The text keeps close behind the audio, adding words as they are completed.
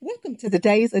to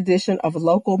today's edition of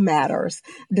Local Matters,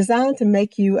 designed to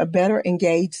make you a better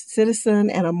engaged citizen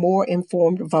and a more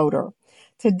informed voter.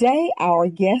 Today, our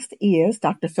guest is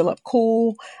Dr. Phillip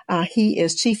Coule. He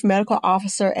is Chief Medical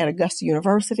Officer at Augusta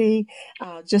University.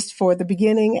 Just for the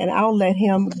beginning, and I'll let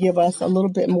him give us a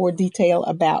little bit more detail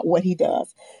about what he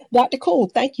does. Dr.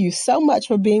 Coule, thank you so much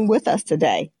for being with us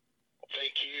today.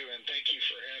 Thank you, and thank you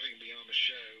for having me on the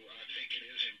show. I think it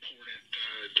is important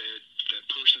that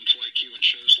persons like you and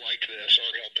shows like this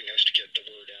are helping us to get the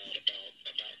word out about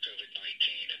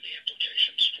COVID-19 and the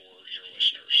implications for your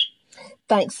listeners.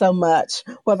 Thanks so much.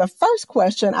 Well, the first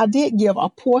question, I did give a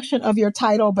portion of your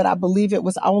title, but I believe it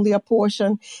was only a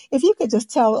portion. If you could just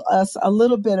tell us a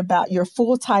little bit about your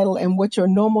full title and what your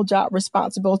normal job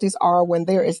responsibilities are when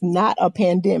there is not a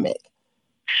pandemic.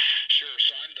 Sure.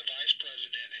 So I'm the Vice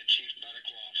President and Chief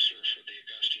Medical Officer for the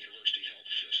Augusta University Health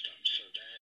System.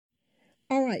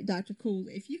 All right, Dr. Coule,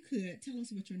 if you could tell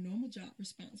us what your normal job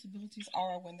responsibilities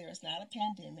are when there is not a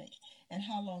pandemic and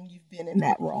how long you've been in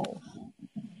that role.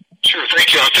 Sure, thank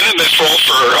you. I've been in this role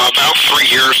for about 3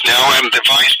 years now. I'm the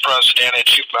Vice President and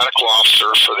Chief Medical Officer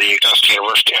for the Augusta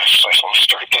University.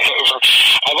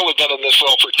 I've only been in this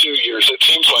role for 2 years. It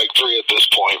seems like 3 at this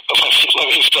point, but let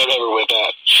me start over with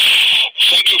that.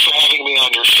 Thank you for having me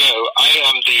on your show. I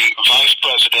am the Vice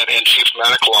President and Chief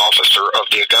Medical Officer of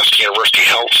the Augusta University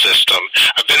Health System.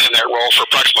 I've been in that role for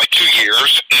approximately 2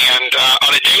 years, and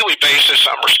on a daily basis,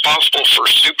 I'm responsible for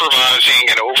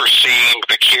supervising and overseeing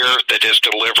the care that is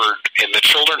delivered in the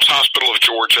Children's Hospital of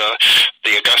Georgia,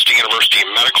 the Augusta University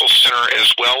Medical Center, as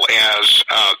well as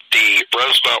the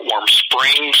Roosevelt Warm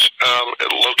Springs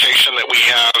location that we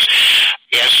have,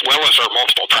 as well as our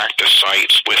multiple practice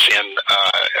sites within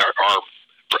our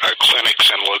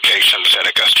clinics and locations at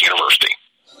Augusta University.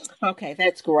 Okay,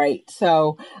 that's great.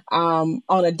 So on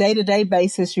a day-to-day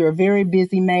basis, you're a very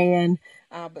busy man.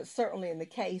 But certainly in the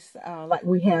case like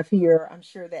we have here, I'm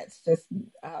sure that's just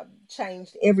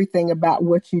changed everything about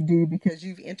what you do because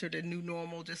you've entered a new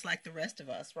normal just like the rest of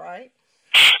us, right?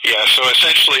 Yeah, so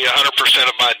essentially 100%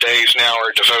 of my days now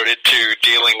are devoted to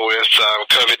dealing with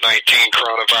COVID-19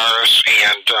 coronavirus,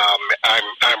 and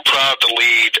I'm proud to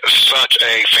lead such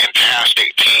a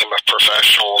fantastic team of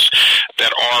professionals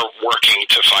that are working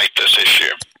to fight this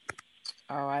issue.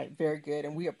 All right, very good,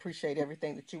 and we appreciate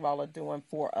everything that you all are doing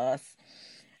for us.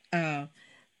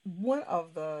 One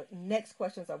of the next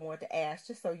questions I wanted to ask,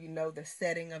 just so you know the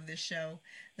setting of this show,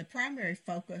 the primary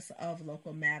focus of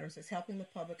Local Matters is helping the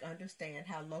public understand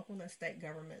how local and state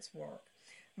governments work.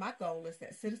 My goal is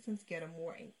that citizens get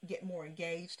more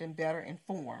engaged and better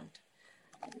informed.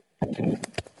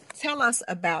 Tell us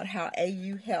about how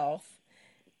AU Health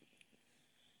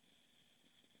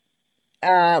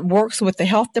works with the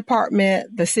health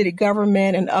department, the city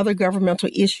government, and other governmental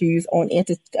issues on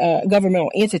governmental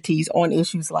entities on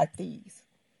issues like these.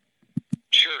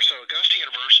 Sure. So Augusta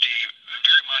University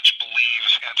very much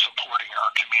believes in supporting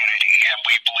our community, and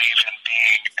we believe in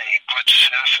being a good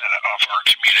citizen of our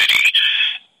community.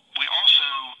 We also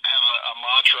have a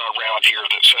mantra around here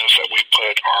that says that we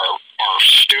put our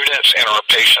students and our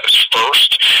patients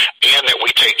first, and that we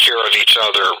take care of each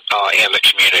other and the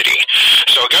community.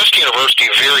 So Augusta University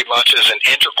very much is an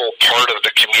integral part of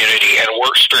the community and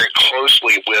works very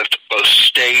closely with both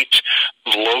state,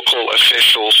 local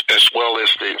officials, as well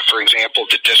as, for example,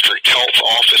 the district health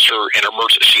officer and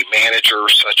emergency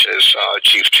managers such as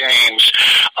Chief James,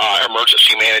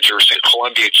 emergency managers in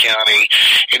Columbia County,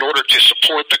 in order to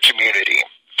support the community.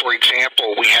 For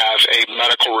example, we have a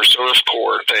medical reserve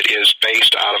corps that is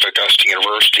based out of Augusta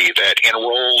University that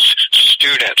enrolls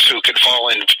students who can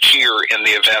volunteer in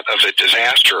the event of a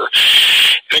disaster.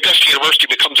 And Augusta University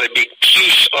becomes a big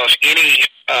piece of any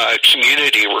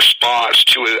community response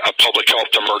to a public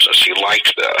health emergency like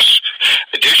this.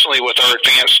 Additionally, with our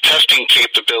advanced testing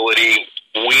capability,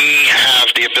 we have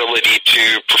the ability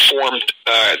to perform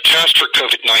tests for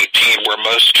COVID-19 where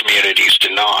most communities do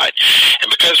not. And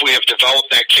because we have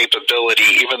developed that capability,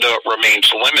 even though it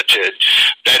remains limited,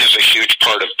 that is a huge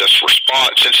part of this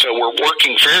response. And so we're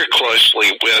working very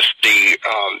closely with the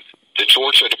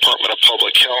Georgia Department of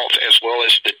Public Health as well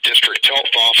as the district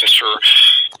health officer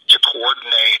to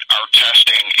coordinate our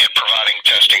testing and providing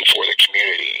testing for the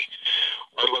community.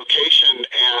 Our location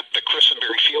at the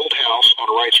Christenberry Fieldhouse on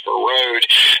Wrightsboro Road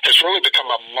has really become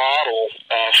a model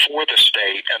for the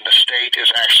state, and the state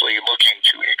is actually looking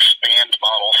to expand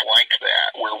models like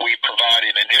that, where we provide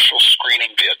an initial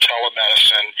screening via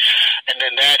telemedicine, and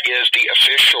then that is the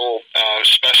official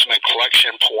specimen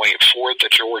collection point for the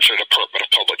Georgia Department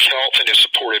of Public Health and is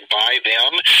supported by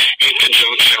them in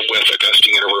conjunction with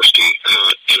Augusta University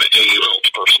and AU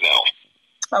Health personnel.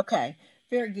 Okay,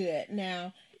 very good.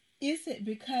 Now, Is it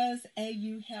because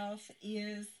AU Health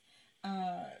is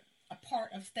a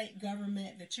part of state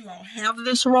government that you all have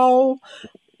this role?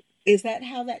 Is that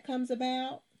how that comes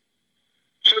about?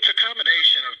 So it's a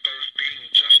combination of both being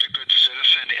just a good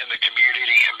citizen in the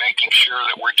community and making sure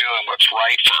that we're doing what's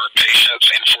right for our patients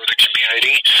and for the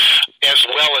community, as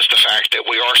well as the fact that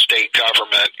we are state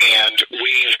government and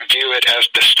we view it as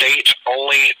the state's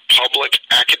only public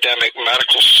academic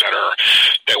medical center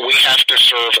that we have to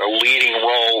serve a leading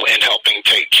role in helping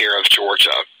take care of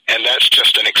Georgia. And that's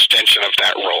just an extension of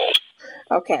that role.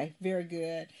 Okay, very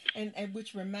good. And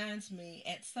which reminds me,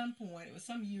 at some point, it was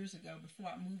some years ago before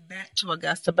I moved back to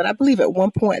Augusta, but I believe at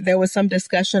one point there was some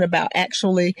discussion about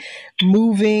actually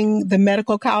moving the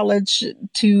medical college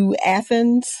to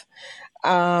Athens.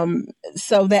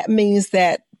 So that means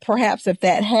that perhaps if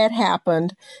that had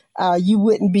happened, you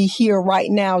wouldn't be here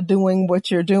right now doing what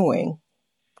you're doing.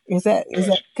 Could that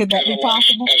be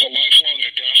possible? As a lifelong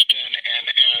Augustan and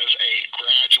as a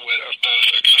graduate of both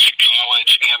Augusta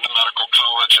College and the Medical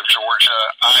College of Georgia,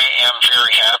 I am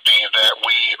very happy that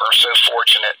we are so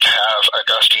fortunate to have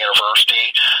Augusta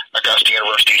University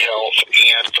Health,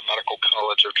 and the Medical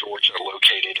College of Georgia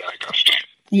located in Augusta.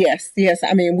 Yes.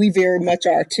 I mean, we very much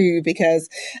are too, because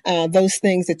those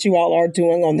things that you all are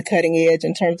doing on the cutting edge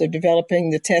in terms of developing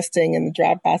the testing and the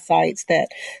drive-by sites that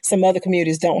some other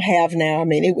communities don't have now. I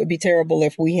mean, it would be terrible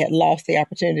if we had lost the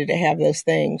opportunity to have those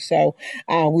things. So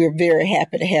we're very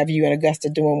happy to have you in Augusta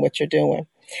doing what you're doing.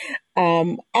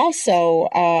 Also,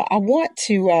 I want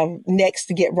to next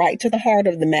get right to the heart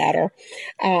of the matter.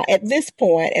 At this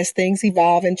point, as things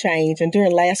evolve and change, and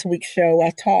during last week's show,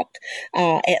 I talked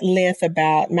at length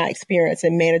about my experience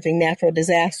in managing natural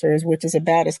disasters, which is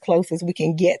about as close as we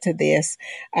can get to this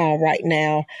right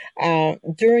now.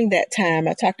 During that time,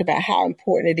 I talked about how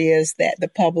important it is that the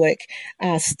public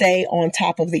stay on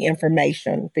top of the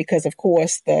information, because, of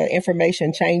course, the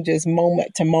information changes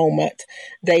moment to moment,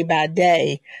 day by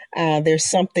day. There's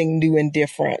something new and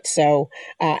different. So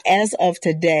as of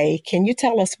today, can you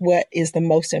tell us what is the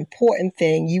most important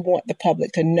thing you want the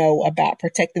public to know about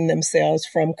protecting themselves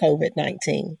from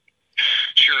COVID-19?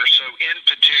 Sure. So in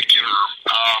particular,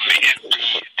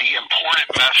 the important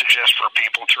messages for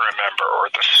people to remember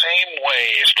are the same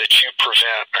ways that you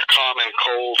prevent a common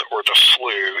cold or the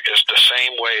flu is the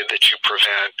same way that you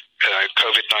prevent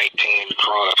COVID-19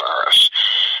 coronavirus.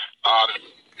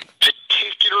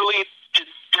 Particularly, the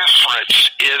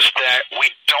difference is that we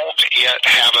don't yet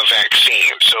have a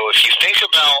vaccine. So if you think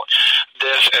about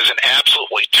this as an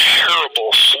absolutely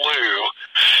terrible flu,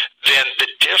 then the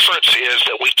difference is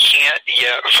that we can't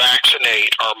yet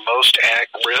vaccinate our most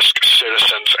at-risk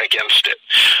citizens against it.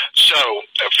 So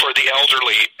for the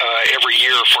elderly, every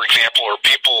year, for example, or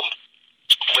people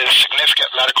with significant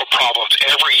medical problems,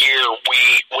 every year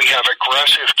we have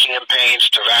aggressive campaigns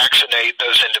to vaccinate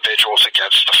those individuals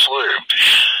against the flu.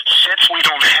 Since we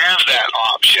don't have that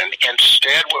option,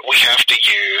 instead what we have to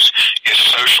use is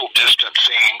social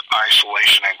distancing,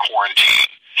 isolation, and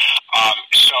quarantine.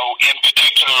 So in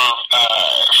particular,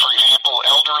 for example,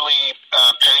 elderly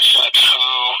patients who,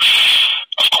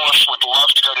 of course, would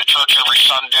love to go to church every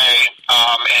Sunday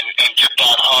and get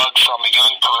that hug from a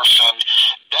young person,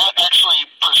 that actually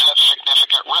presents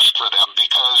significant risk for them,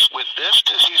 because with this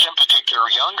disease in particular,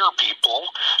 younger people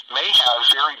may have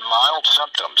very mild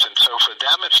symptoms, and so for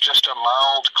them it's just a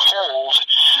mild cold,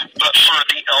 but for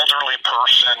the elderly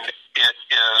person it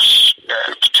is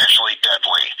potentially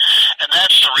deadly. And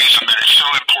that's the reason that it's so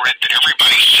important that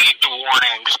everybody heed the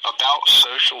warnings about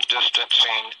social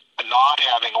distancing, not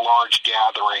having large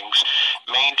gatherings,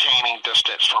 maintaining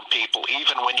distance from people,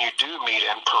 even when you do meet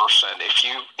in person. If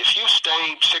you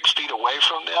stay 6 feet away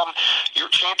from them,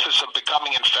 your chances of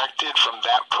becoming infected from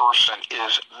that person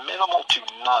is minimal to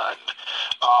none.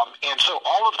 And so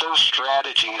all of those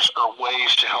strategies are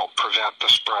ways to help prevent the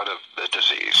spread of the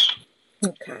disease.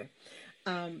 Okay.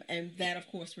 And that, of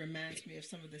course, reminds me of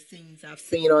some of the scenes I've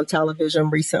seen on television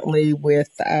recently with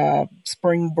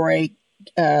spring break,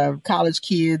 college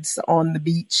kids on the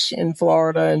beach in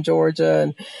Florida and Georgia,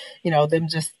 and, them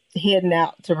just heading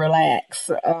out to relax,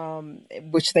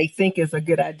 which they think is a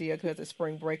good idea because it's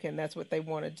spring break and that's what they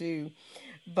want to do.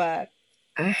 But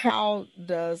how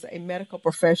does a medical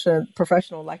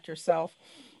professional like yourself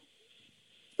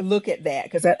look at that?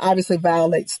 Because that obviously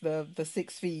violates the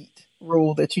 6 feet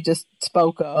rule that you just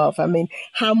spoke of. I mean,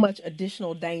 how much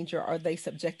additional danger are they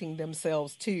subjecting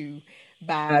themselves to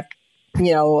by,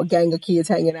 a gang of kids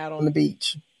hanging out on the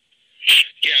beach?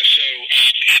 Yeah, so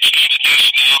it's not a new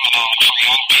phenomenon for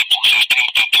young people to think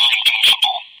that they're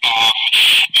invincible. And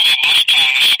in this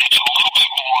case, it's a little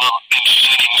bit more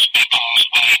insidious because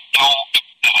they can't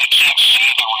see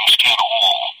the risk at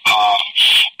all.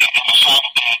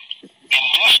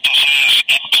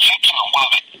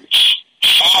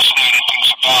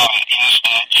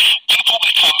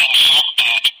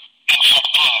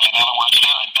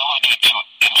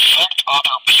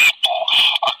 people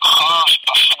occurs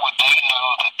before they know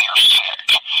that they're sick.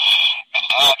 And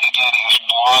that, again, is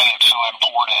why it's so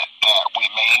important that we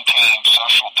maintain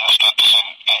social distancing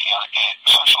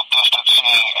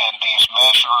and these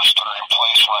measures that are in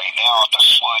place right now to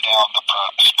slow down the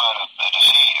spread of the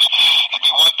disease. It'd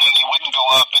be one thing, you wouldn't go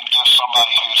up and give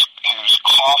somebody who's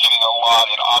coughing a lot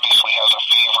and obviously has a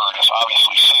fever and is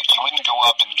obviously sick, you wouldn't go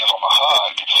up and give them a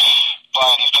hug.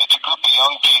 But if it's a group of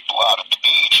young people out at the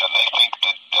beach and they think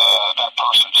that that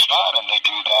person's fine and they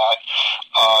do that,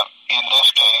 in this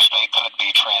case, they could be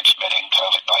transmitting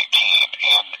COVID-19.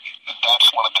 And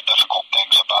that's one of the difficult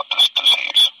things about this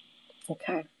disease.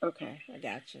 Okay, I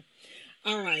got you.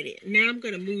 All righty. Now I'm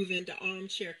going to move into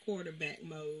armchair quarterback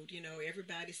mode. You know,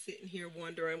 everybody's sitting here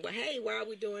wondering, well, hey, why are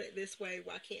we doing it this way?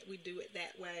 Why can't we do it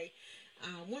that way?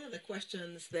 One of the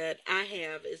questions that I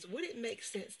have is, would it make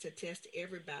sense to test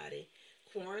everybody,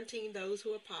 quarantine those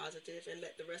who are positive, and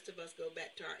let the rest of us go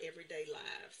back to our everyday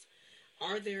lives?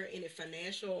 Are there any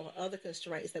financial or other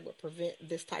constraints that would prevent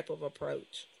this type of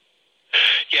approach?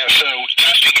 Yeah, so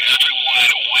testing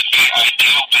everyone would be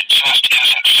ideal, but just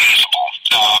isn't feasible.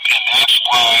 And that's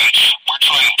why we're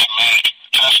trying to make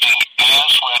testing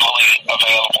as readily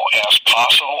available as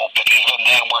possible, but even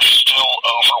then we're still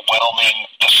overwhelming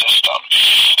the system.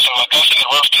 So Augusta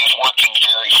University is working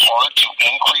very hard to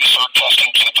increase our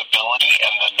testing capability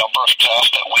and the number of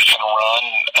tests that we can run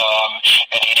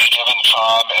at any given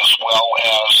time, as well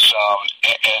as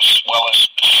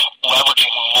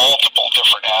leveraging multiple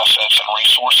different assets and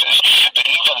resources. But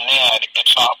even then,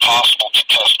 it's not possible to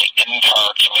test the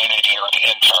entire community or the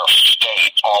entire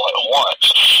state all at once.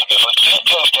 If we can't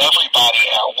test everybody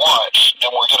at once, then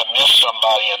we're going to miss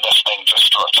somebody and this thing just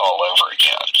starts all over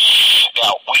again.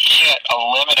 Now, we can't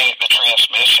eliminate the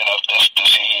transmission of this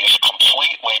disease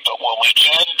completely, but what we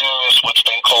can do is what's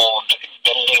been called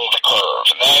bending the curve,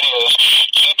 and that is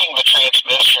keeping the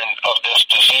transmission of this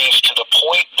disease to the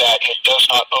point that it does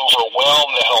not overwhelm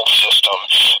the health system,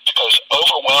 because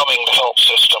overwhelming the health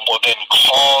system will then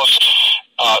cause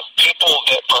people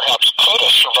that perhaps could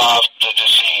have survived the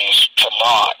disease to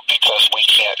not, because we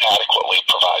can't adequately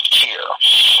provide care.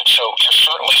 So you're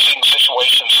certainly seeing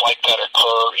situations like that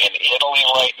occur in Italy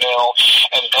right now,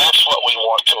 and that's what we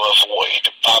want to avoid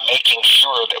by making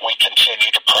sure that we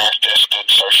continue to practice good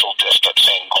social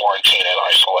distancing, quarantine, and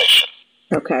isolation.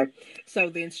 Okay. So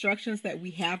the instructions that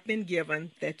we have been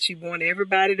given that you want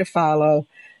everybody to follow: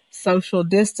 social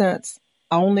distance,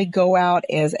 only go out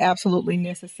as absolutely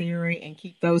necessary, and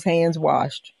keep those hands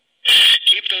washed.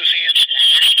 Keep those hands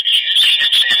washed. Use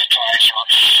hand sanitizer.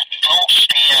 Don't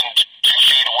stand 2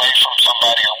 feet away from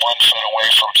somebody or 1 foot away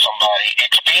from somebody.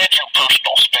 Expand your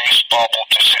personal space bubble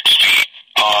to 6 feet.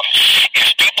 If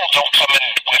people don't come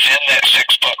in within that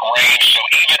 6-foot range, so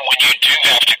even when you do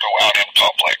have to go out in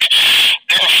public,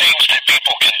 there are things that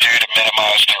people can do to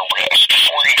minimize their risk.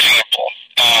 For example,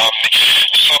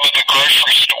 some of the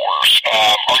grocery stores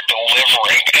are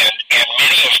delivering, and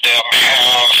many of them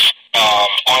have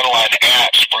online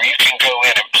apps where you can go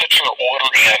in and put your order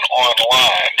in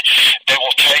online. They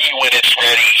will tell you when it's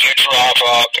ready. You drive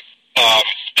up.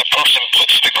 The person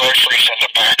puts the groceries in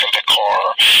the back of the car.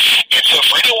 And so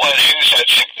for anyone who's at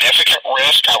significant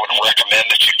risk, I would recommend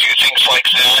that you do things like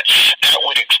that. That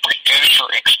would reduce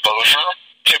your exposure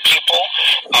to people.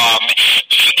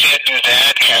 If you can't do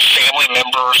that, have family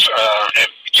members,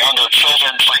 younger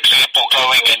children, for example,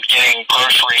 going and getting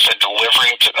groceries and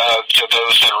delivering to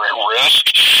those that are at risk.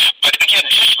 But again,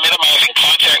 just minimizing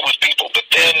contact with people, but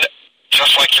then,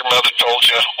 just like your mother told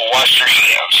you, wash your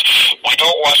hands. We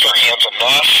don't wash our hands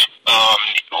enough.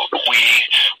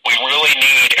 We really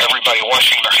need everybody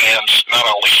washing their hands not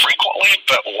only frequently,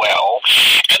 but well.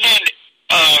 And then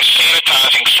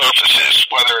sanitizing surfaces,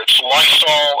 whether it's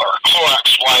Lysol or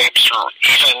Clorox wipes or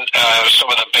even some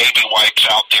of the baby wipes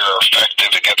out there are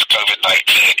effective against COVID-19.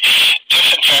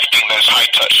 Disinfecting those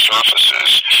high-touch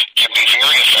surfaces can be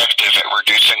very effective at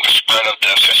reducing the spread of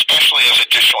this, especially as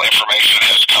additional information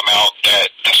has come out that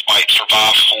this might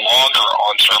survive longer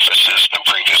on surfaces than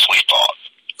previously thought.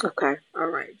 Okay. All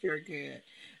right. Very good.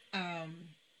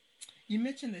 You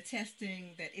mentioned the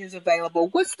testing that is available.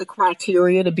 What's the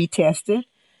criteria to be tested?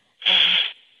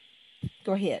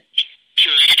 Go ahead.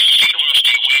 Sure. At Augusta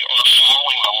University, we are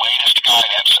following the latest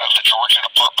guidance of the Georgia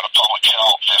Department of Public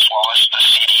Health as well as the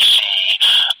CDC.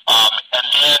 And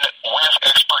then with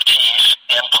expertise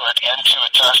input into a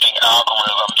testing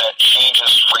algorithm that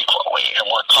changes frequently, and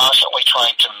we're constantly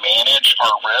trying to manage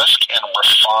our risk and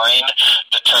refine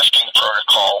the testing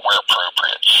protocol where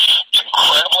appropriate. It's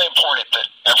incredibly important that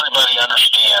everybody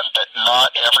understand that not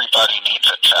everybody needs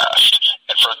a test.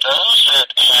 And for those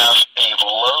that have a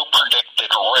low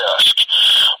predicted risk,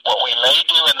 what they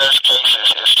do in those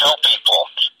cases is tell people,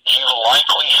 you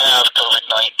likely have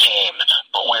COVID-19,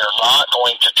 but we are not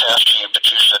going to test you, but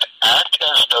you should act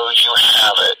as though you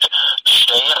have it.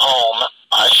 Stay at home,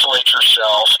 isolate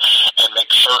yourself, and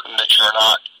make certain that you're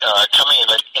not coming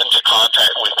into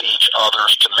contact with each other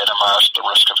to minimize the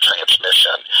risk of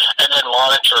transmission. And then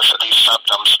monitor for these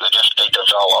symptoms that if they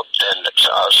develop, then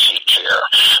seek care.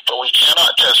 But we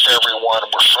cannot test everyone.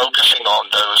 We're focusing on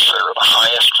those that are the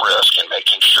highest risk and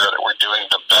making sure that we're doing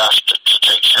the best to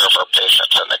take care of our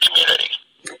patients in the community.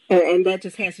 And that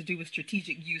just has to do with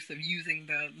strategic use of using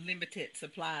the limited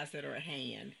supplies that are at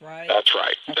hand, right? That's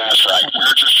right. That's right.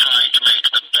 We're just trying to make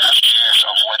the best use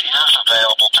of what is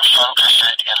available to focus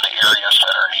it in the areas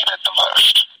that are needed the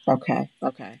most.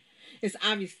 Okay. It's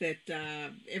obvious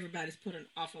that everybody's put an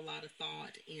awful lot of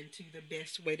thought into the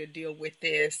best way to deal with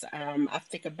this. I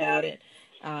think about it.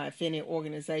 If any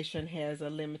organization has a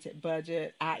limited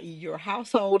budget, i.e. your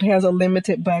household has a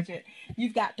limited budget,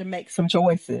 you've got to make some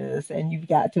choices and you've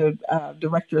got to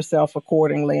direct yourself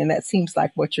accordingly. And that seems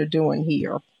like what you're doing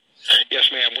here. Yes,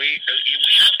 ma'am. We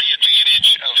have the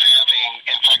advantage of having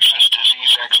infectious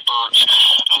disease experts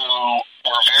who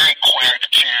were very quick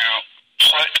to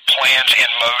put plans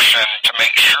in motion to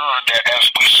make sure that as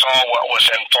we saw what was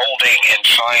unfolding in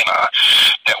China,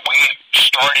 that we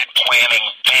started planning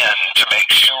then to make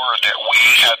sure that we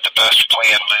had the best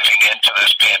plan moving into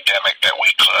this pandemic that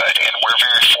we could. And we're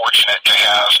very fortunate to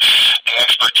have the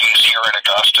expertise here in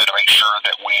Augusta to make sure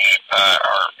that we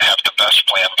have the best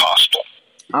plan possible.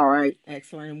 All right,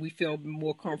 excellent. And we feel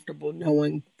more comfortable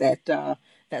knowing that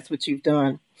that's what you've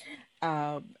done.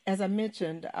 As I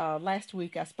mentioned, last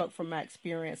week I spoke from my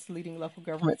experience leading local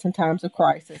governments in times of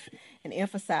crisis and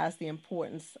emphasized the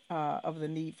importance of the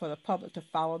need for the public to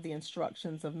follow the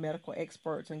instructions of medical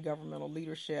experts and governmental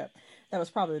leadership. That was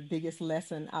probably the biggest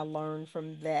lesson I learned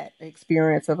from that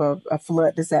experience of a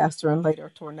flood disaster and later a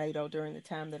tornado during the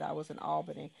time that I was in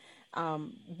Albany.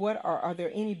 Are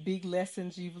there any big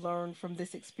lessons you've learned from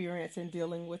this experience in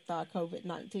dealing with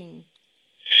COVID-19?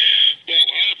 Well,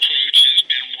 our approach has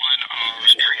been one of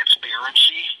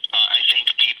transparency. I think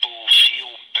people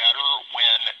feel better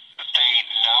when they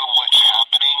know what's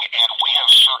happening, and we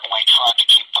have certainly tried to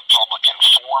keep the public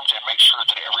informed and make sure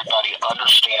that everybody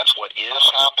understands what is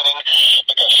happening,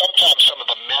 because sometimes some of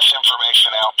the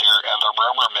misinformation out there and the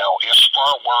rumor mill is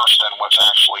far worse than what's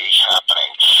actually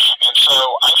happening. And so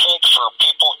I think for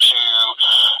people to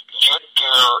get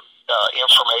their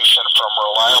information from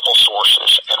reliable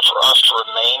sources, and for us to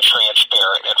remain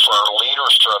transparent and for our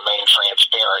leaders to remain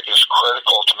transparent is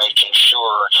critical to making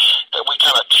sure that we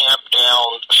kind of tamp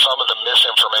down some of the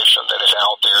misinformation that is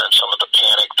out there and some of the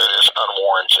panic that is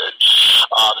unwarranted.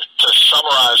 To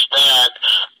summarize that,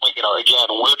 again,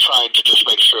 we're trying to just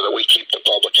make sure that we keep the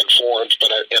public informed,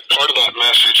 but part of that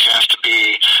message has to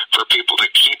be for people to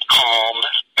keep calm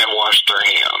and wash their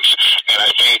hands. And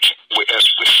I think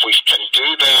if we can do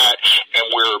that and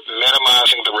we're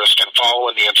minimizing the risk and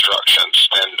following the instructions,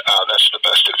 then that's the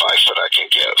best advice that I can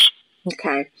give.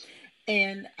 Okay.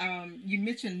 And you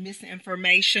mentioned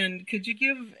misinformation. Could you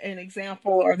give an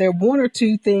example? Are there one or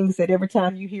two things that every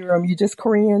time you hear them, you just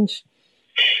cringe?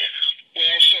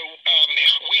 Well, so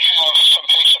we have some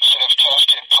patients that have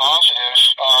tested positive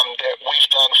that we've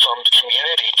done from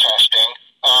community testing.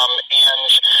 And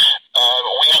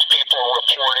we have people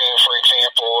reporting, for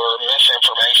example, or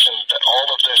misinformation that all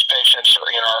of those patients are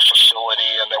in our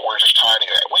facility and that we're just hiding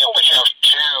that. We only have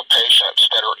 2 patients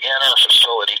that are in our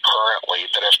facility currently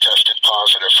that have tested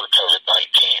positive for COVID-19.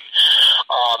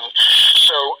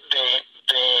 So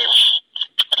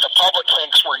the public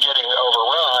thinks we're getting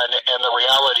overrun, and the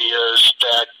reality is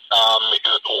that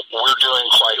we're doing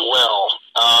quite well.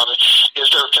 Is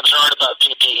there concern about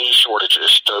PPE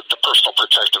shortages, the personal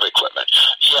protective equipment?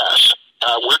 Yes.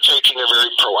 We're taking a very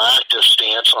proactive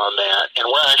stance on that, and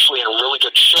we're actually in really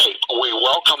good shape. We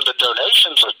welcome the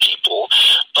donations of people,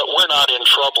 but we're not in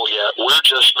trouble yet. We're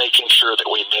just making sure that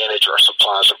we manage our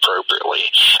supplies appropriately.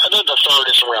 And then the third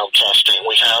is around testing.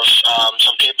 We have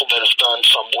some people that have done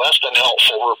some less than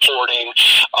helpful reporting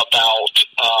about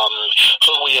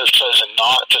who we have chosen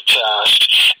not to test,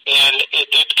 and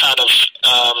it kind of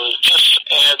just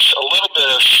adds a little bit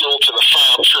of fuel to the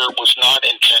fire. I'm sure it was not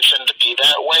intentioned to be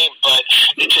that way, but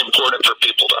it's important for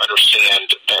people to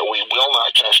understand that we will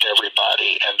not test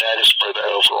everybody, and that is for the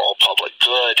overall public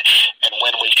good and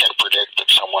when we can predict that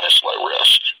someone is low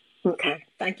risk. Okay.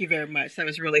 Thank you very much. That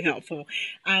was really helpful.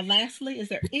 Lastly, is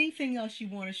there anything else you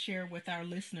want to share with our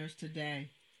listeners today?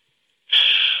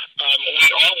 We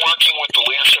are working with the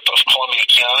leadership of Columbia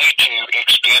County to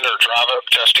expand our drive-up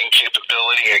testing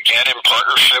capability, again, in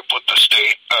partnership with the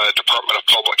State Department of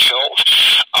Public Health,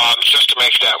 just to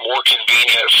make that more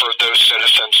convenient for those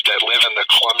citizens that live in the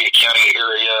Columbia County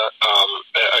area.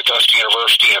 Augusta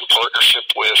University, in partnership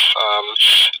with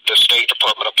the State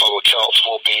Department of Public Health,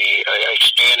 will be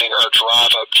expanding our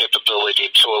drive-up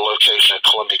capability to a location in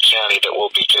Columbia County that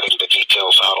we'll be getting the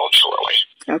details out on shortly.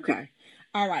 Okay.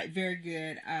 All right, very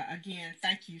good. Again,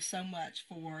 thank you so much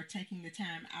for taking the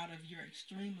time out of your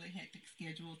extremely hectic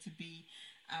schedule to be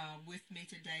with me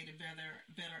today to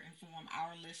better inform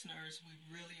our listeners. We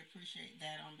really appreciate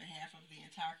that on behalf of the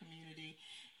entire community.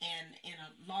 And in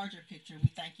a larger picture, we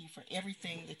thank you for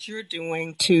everything that you're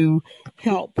doing to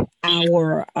help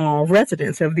our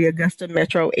residents of the Augusta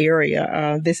metro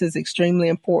area. This is extremely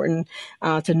important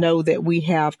to know that we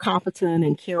have competent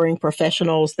and caring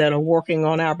professionals that are working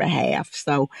on our behalf.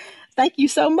 So thank you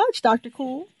so much, Dr.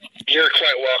 Coule. You're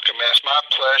quite welcome. It's my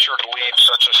pleasure to lead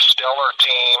such a stellar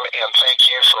team, and thank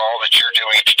you for all that you're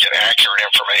doing to get accurate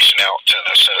information out to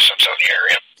the citizens of the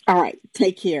area. All right.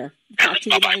 Take care. Talk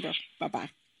to you later. Bye-bye.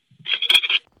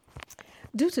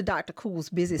 Due to Dr. Coule's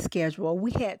busy schedule,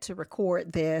 we had to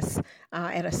record this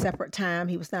at a separate time.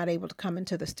 He was not able to come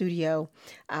into the studio,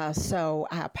 so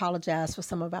I apologize for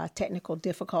some of our technical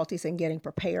difficulties in getting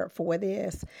prepared for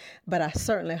this, but I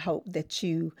certainly hope that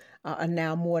you are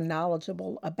now more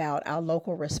knowledgeable about our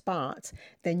local response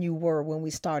than you were when we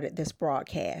started this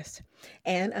broadcast.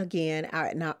 And again,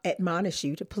 I admonish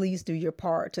you to please do your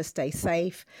part to stay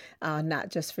safe, not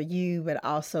just for you, but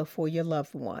also for your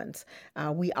loved ones.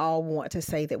 We all want to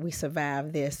say that we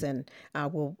survived this and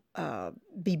will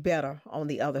be better on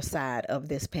the other side of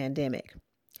this pandemic.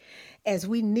 As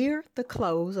we near the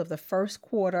close of the first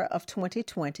quarter of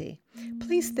 2020,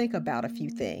 please think about a few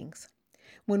things.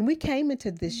 When we came into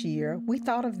this year, we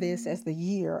thought of this as the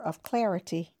year of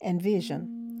clarity and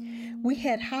vision. We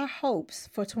had high hopes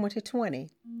for 2020.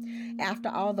 After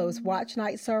all those watch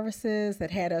night services that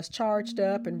had us charged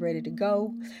up and ready to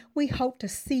go, we hoped to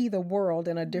see the world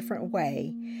in a different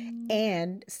way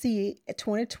and see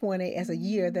 2020 as a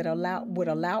year that would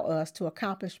allow us to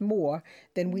accomplish more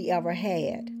than we ever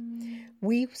had.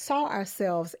 We saw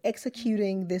ourselves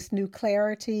executing this new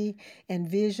clarity and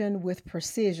vision with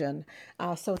precision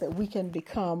so that we can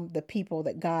become the people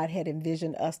that God had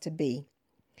envisioned us to be.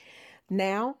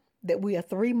 Now that we are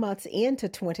 3 months into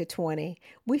 2020,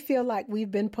 we feel like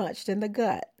we've been punched in the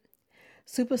gut.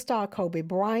 Superstar Kobe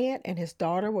Bryant and his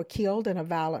daughter were killed in a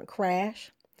violent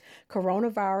crash.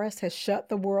 Coronavirus has shut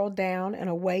the world down in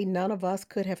a way none of us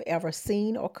could have ever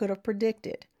seen or could have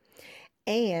predicted.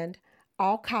 And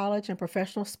all college and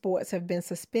professional sports have been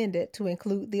suspended to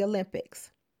include the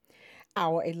Olympics.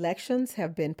 Our elections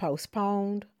have been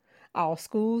postponed. All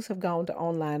schools have gone to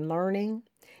online learning,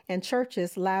 and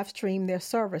churches live stream their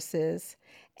services.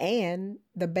 And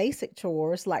the basic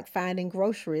chores like finding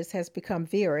groceries has become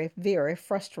very, very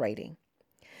frustrating.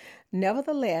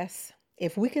 Nevertheless,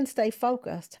 if we can stay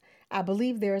focused, I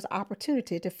believe there is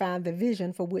opportunity to find the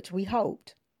vision for which we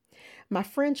hoped. My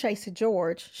friend Chasey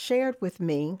George shared with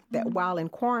me that while in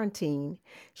quarantine,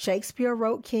 Shakespeare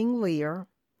wrote King Lear,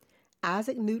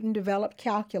 Isaac Newton developed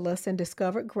calculus and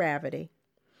discovered gravity,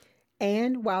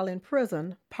 and while in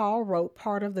prison, Paul wrote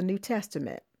part of the New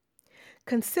Testament.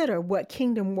 Consider what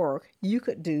kingdom work you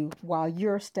could do while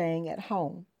you're staying at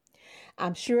home.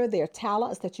 I'm sure there are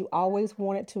talents that you always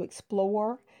wanted to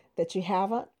explore that you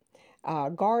haven't.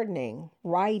 Gardening,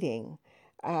 writing,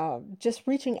 just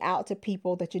reaching out to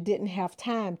people that you didn't have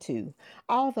time to.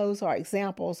 All those are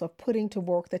examples of putting to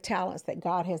work the talents that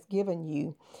God has given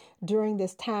you during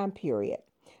this time period.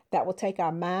 That will take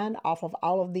our mind off of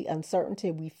all of the uncertainty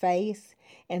we face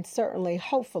and certainly,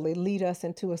 hopefully, lead us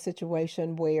into a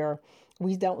situation where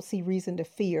we don't see reason to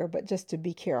fear, but just to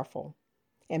be careful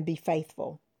and be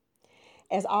faithful.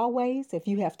 As always, if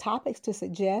you have topics to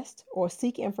suggest or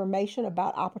seek information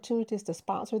about opportunities to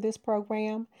sponsor this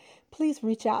program, please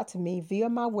reach out to me via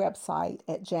my website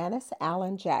at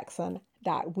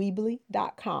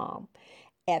janiceallenjackson.weebly.com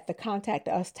at the Contact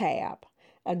Us tab.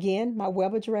 Again, my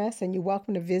web address, and you're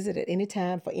welcome to visit at any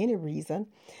time for any reason,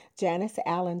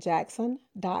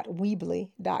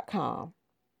 janiceallenjackson.weebly.com.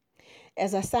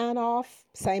 As I sign off,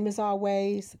 same as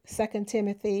always, 2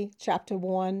 Timothy chapter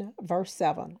 1, verse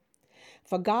 7.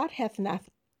 For God hath not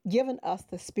given us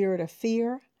the spirit of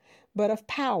fear, but of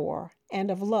power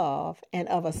and of love and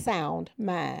of a sound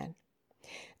mind.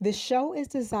 This show is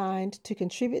designed to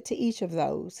contribute to each of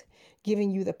those,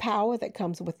 giving you the power that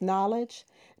comes with knowledge,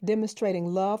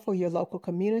 demonstrating love for your local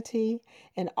community,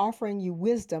 and offering you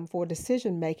wisdom for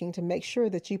decision making to make sure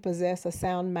that you possess a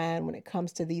sound mind when it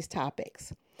comes to these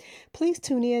topics. Please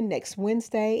tune in next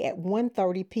Wednesday at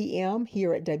 1:30 p.m.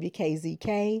 here at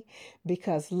WKZK,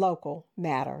 because local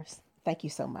matters. Thank you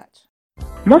so much.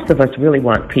 Most of us really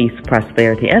want peace,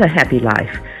 prosperity, and a happy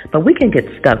life, but we can get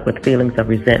stuck with feelings of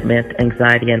resentment,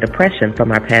 anxiety, and depression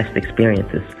from our past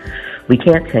experiences. We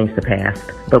can't change the past,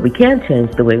 but we can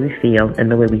change the way we feel and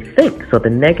the way we think, so the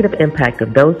negative impact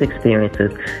of those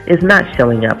experiences is not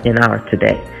showing up in our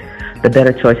today. The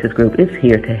Better Choices Group is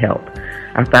here to help.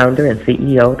 Our founder and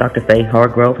CEO, Dr. Faye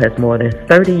Hargrove, has more than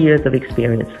 30 years of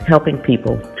experience helping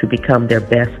people to become their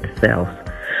best selves.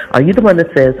 Are you the one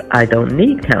that says, I don't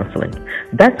need counseling?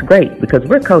 That's great, because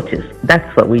we're coaches.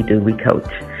 That's what we do. We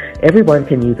coach. Everyone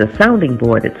can use a sounding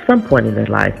board at some point in their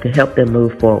life to help them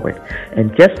move forward.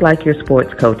 And just like your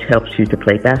sports coach helps you to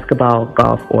play basketball,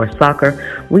 golf, or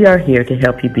soccer, we are here to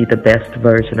help you be the best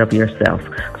version of yourself.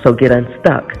 So get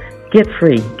unstuck, get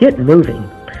free, get moving.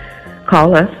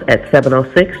 Call us at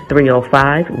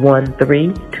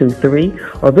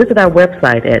 706-305-1323 or visit our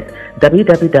website at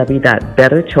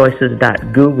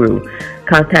www.betterchoices.guru.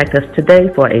 Contact us today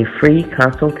for a free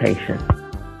consultation.